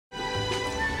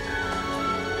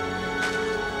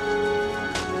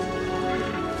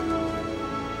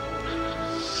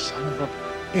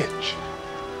itch.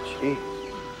 Jeez.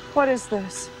 What is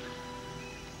this?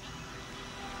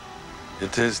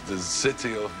 It is the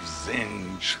city of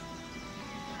Zinj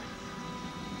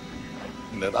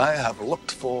that I have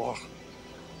looked for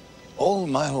all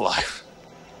my life.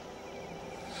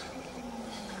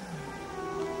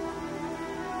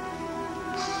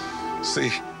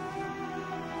 See,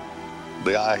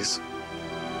 the eyes,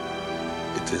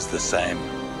 it is the same.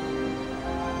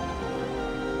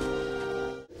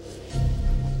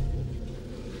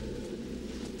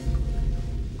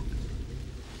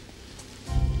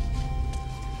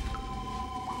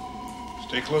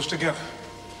 Stay close together.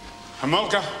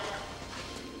 Hamolka.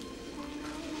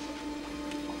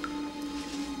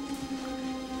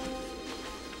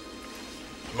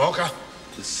 Hamolka.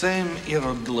 The same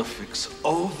hieroglyphics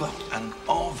over and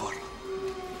over.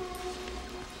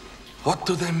 What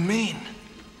do they mean?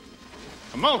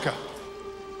 Hamolka.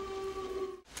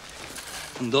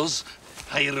 And those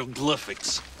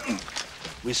hieroglyphics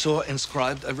we saw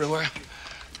inscribed everywhere,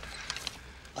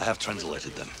 I have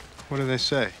translated them. What do they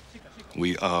say?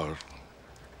 We are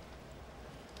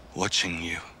watching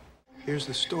you. Here's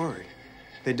the story.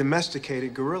 They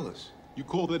domesticated gorillas. You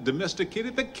call that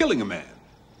domesticated? They're killing a man.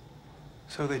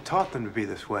 So they taught them to be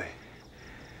this way.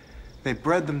 They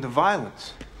bred them to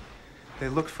violence. They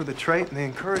looked for the trait and they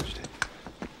encouraged it.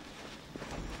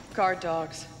 Guard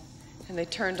dogs. And they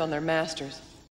turned on their masters.